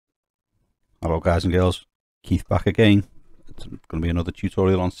Hello guys and girls, Keith back again. It's going to be another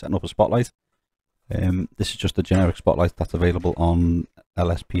tutorial on setting up a spotlight. This is just a generic spotlight that's available on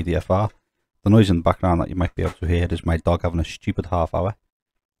LSPDFR. The noise in the background that you might be able to hear is my dog having a stupid half hour,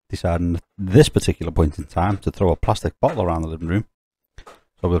 deciding at this particular point in time to throw a plastic bottle around the living room.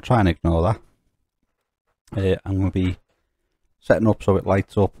 So we'll try and ignore that. I'm going to be setting up so it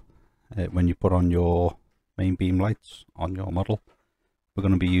lights up when you put on your main beam lights on your model. We're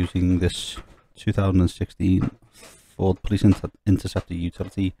going to be using this 2016 Ford Police Interceptor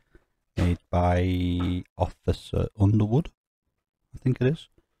utility made by Officer Underwood, I think it is.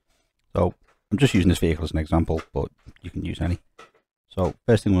 So I'm just using this vehicle as an example, but you can use any. So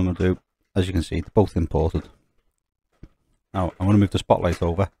first thing we're going to do, as you can see, they're both imported. Now I'm going to move the spotlight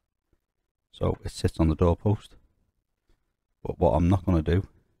over so it sits on the doorpost. But what I'm not going to do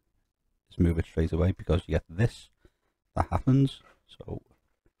is move it straight away, because you get this that happens. So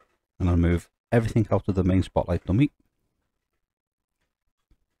I'm going to move everything out of the main spotlight dummy.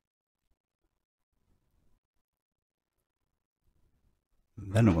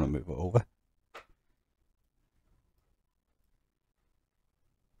 And then I'm going to move it over.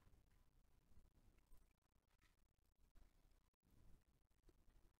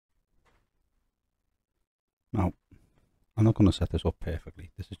 Now, I'm not going to set this up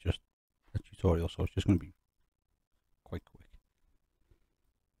perfectly. This is just a tutorial, so it's just going to be quite quick.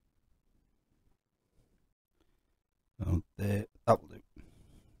 So there, that will do.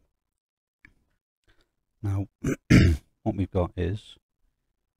 Now, what we've got is,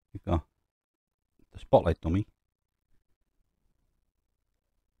 we've got the spotlight dummy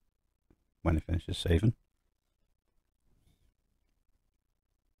when it finishes saving,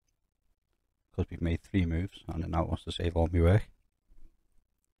 because we've made 3 moves and it now wants to save all my work.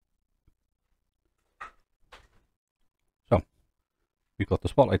 So we've got the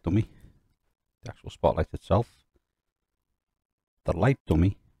spotlight dummy, the actual spotlight itself, the light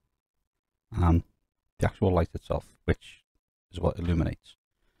dummy, and the actual light itself, which is what illuminates.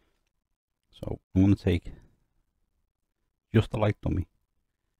 So I'm going to take just the light dummy,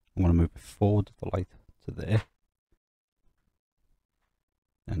 I'm going to move it forward the light to there,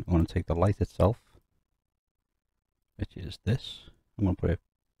 and I'm going to take the light itself, which is this, I'm going to put it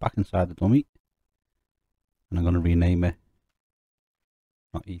back inside the dummy, and I'm going to rename it,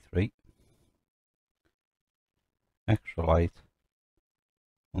 not E3, extra light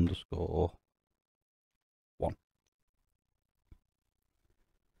 _1.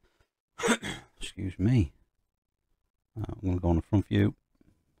 Excuse me. I'm going to go on the front view,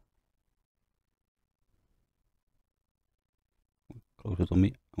 close the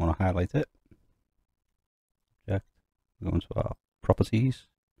dummy, I'm going to highlight it, object, go into our properties,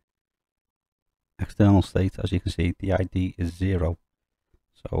 external state. As you can see, the ID is 0,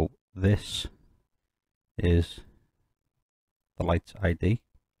 so this is the light's ID.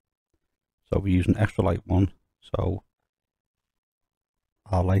 So we're using extra light 1, so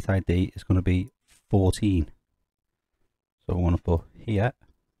our light ID is going to be 14. So we're going to put here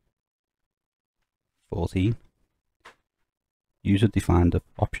 14. User defined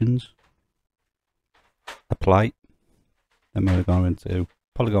options, apply. Then we're going into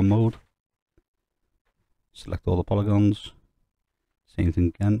polygon mode, select all the polygons, same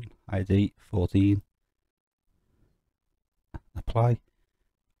thing again, ID 14, apply,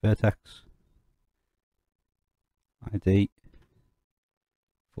 vertex, ID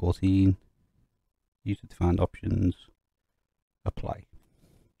 14, user defined options, apply.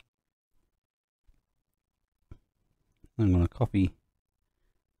 I'm going to copy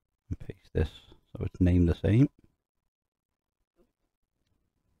and paste this so it's named the same.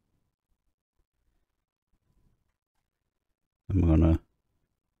 And we're going to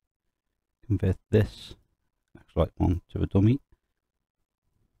convert this extra light 1 to a dummy.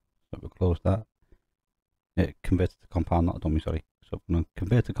 So we'll close that. It converts to compound, not a dummy, sorry. So I'm going to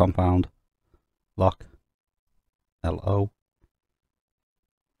convert to compound, lock, LO,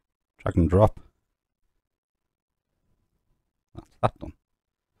 drag and drop. That's that done.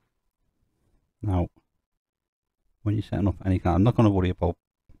 Now, when you're setting up any car, I'm not going to worry about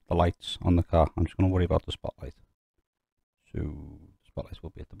the lights on the car, I'm just going to worry about the spotlight. So the spotlight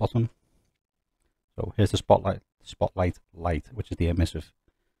will be at the bottom. So here's the spotlight light, which is the emissive.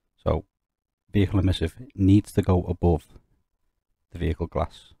 So vehicle emissive needs to go above the vehicle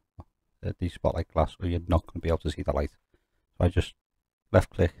glass, the spotlight glass, or you're not going to be able to see the light. So I just left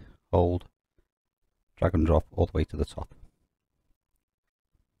click, hold, drag and drop all the way to the top.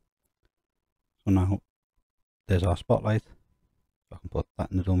 So now there's our spotlight. So I can put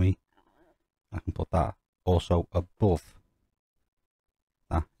that in the dummy. I can put that also above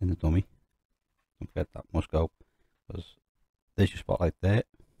that in the dummy. Don't forget that must go, because there's your spotlight there.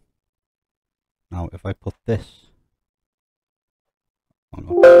 Now if I put this, right,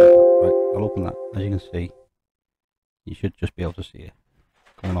 I'll open that. As you can see, you should just be able to see it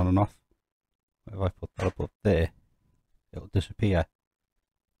going on and off. If I put that above there, it'll disappear,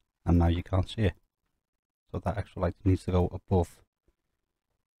 and now you can't see it. So that extra light needs to go above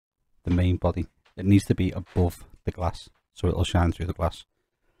the main body. It needs to be above the glass, so it'll shine through the glass.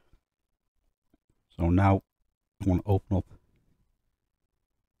 So now I'm going to open up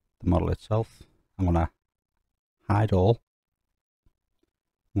the model itself. I'm going to hide all.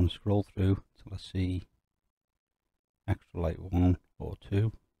 I'm going to scroll through till I see extra light 1 or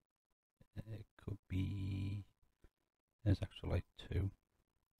 2. It could be, there's extra light 2.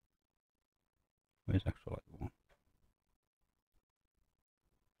 Where's extra light 1?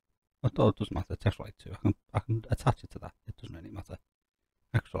 Oh, it doesn't matter, it's extra light 2. I can attach it to that, it doesn't really matter.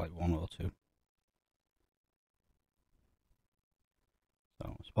 Extra light 1 or 2.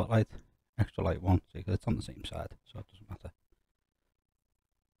 So spotlight, extra light 1, see, it's on the same side, so it doesn't matter.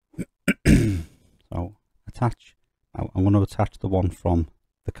 So attach. Now I'm going to attach the one from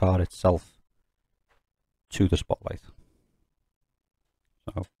the car itself to the spotlight.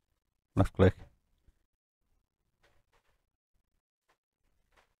 So left click,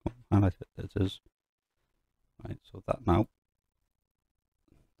 highlight it, there it is. Right, so that now,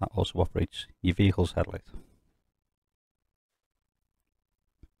 that also operates your vehicle's headlight.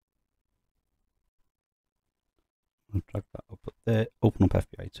 I'll drag that up there, open up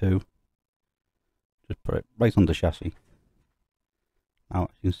FBI 2, just put it right on the chassis. Now as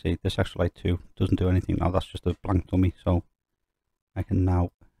you can see, this extra light 2 doesn't do anything now, that's just a blank dummy, so I can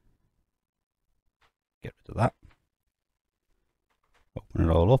now get rid of that, open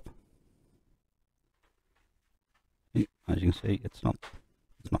it all up. As you can see, it's not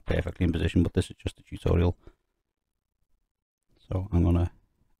perfectly in position, but this is just a tutorial. So I'm going to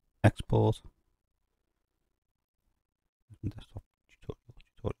export desktop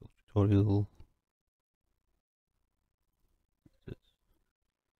tutorial.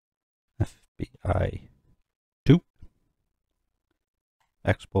 FBI 2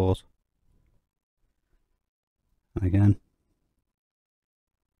 export, and again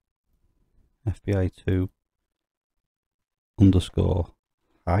FBI 2 underscore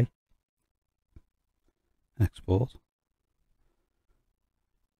high export,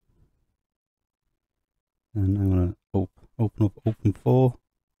 and I'm going to open up open 4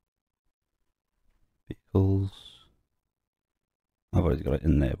 vehicles. I've already got it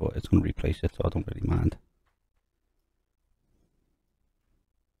in there, but it's going to replace it, so I don't really mind.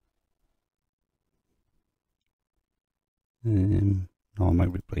 No, I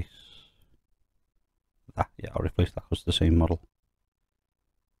might replace that. Yeah, I'll replace that because it's the same model.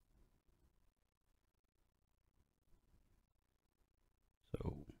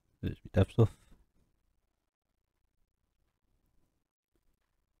 So there's my dev stuff.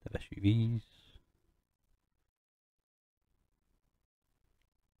 Dev SUVs.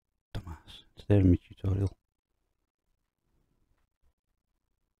 Dumbass. It's there in my tutorial.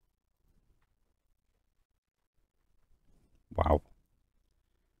 Wow.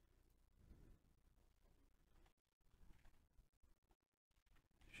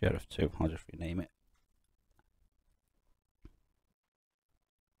 Sheriff 2, I'll just rename it.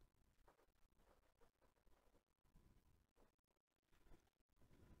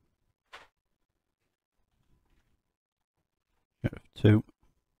 Sheriff 2.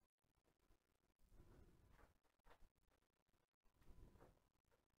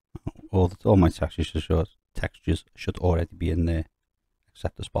 All my textures should already be in there,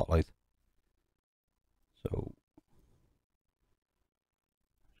 except the spotlight. So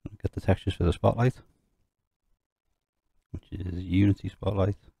get the textures for the spotlight, which is Unity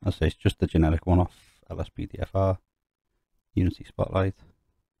Spotlight. I say it's just the generic one off LSPDFR. Unity Spotlight.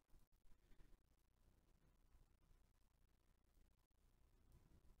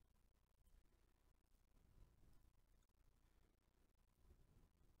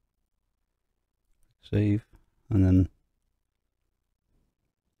 Save, and then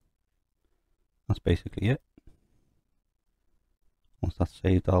that's basically it. Once that's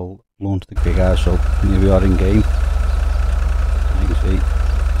saved, I'll launch the big air. So here we are in game. As you can see,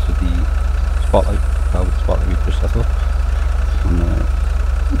 so the spotlight, how the spotlight we've just set up, and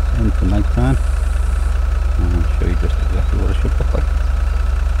it's into night time. And I'll show you just exactly what it should look like.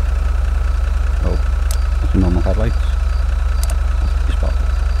 So that's the normal headlights. That's the spotlight.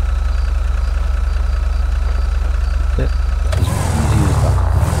 That's it. As easy as that.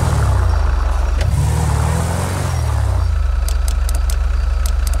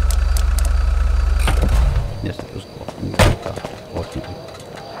 Yes, it does go off and like that, fortunately.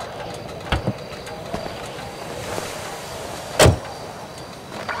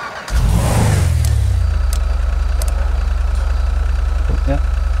 But yeah,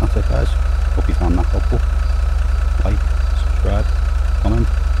 that's it guys. Hope you found that helpful. Like, subscribe,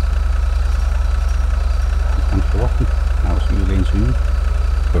 comment.